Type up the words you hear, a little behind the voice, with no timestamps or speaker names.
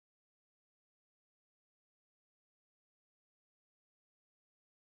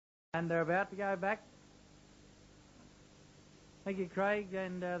And they're about to go back. Thank you, Craig.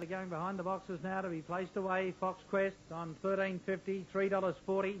 And they're going behind the boxes now to be placed away. Fox Quest on $13.50,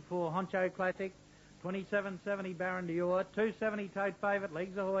 $3.40 for Honcho Classic, $27.70 Baron Dior, $2.70 Tote Favourite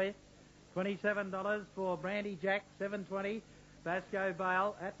Legs Ahoy, $27 for Brandy Jack, $7.20 Basco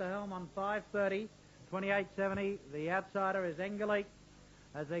Bale at the helm on $5.30, $28.70. The outsider is Angelique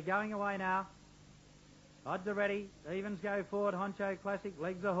as they're going away now. Odds are ready. Evens go forward. Honcho Classic,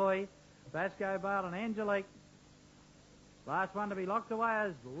 Legs Ahoy, Basco Bale and Angelique. Last one to be locked away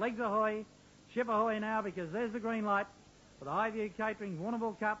is Legs Ahoy. Ship ahoy now because there's the green light for the Highview Catering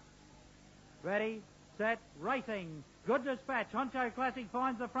Warrnambool Cup. Ready, set, racing. Good dispatch. Honcho Classic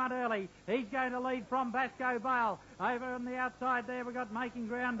finds the front early. He's going to lead from Basco Bale. Over on the outside there, we've got making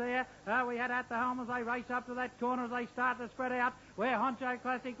ground there. We had at the helm as they race up to that corner as they start to spread out where Honcho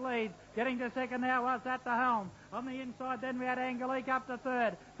Classic leads. Getting to second now was at the helm. On the inside then we had Angelique up to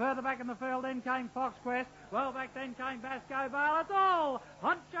third. Further back in the field then came Fox Quest. Well back then came Basco Bale. It's all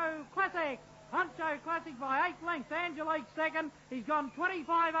Honcho Classic. Honcho Classic by 8 lengths. Angelique second. He's gone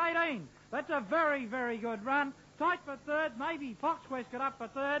 25.18. That's a very, very good run. Tight for third. Maybe Fox Quest got up for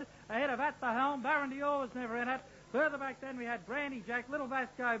third. Ahead of At the Helm. Baron Dior was never in it. Further back then we had Brandy Jack. Little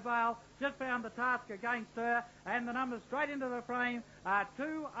Basco Bale just found the task against her. And the numbers straight into the frame are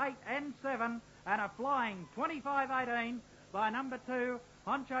 2, 8 and 7. And a flying 25.18 by number 2.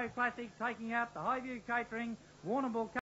 Honcho Classic taking out the Highview Catering Warrnambool Cup.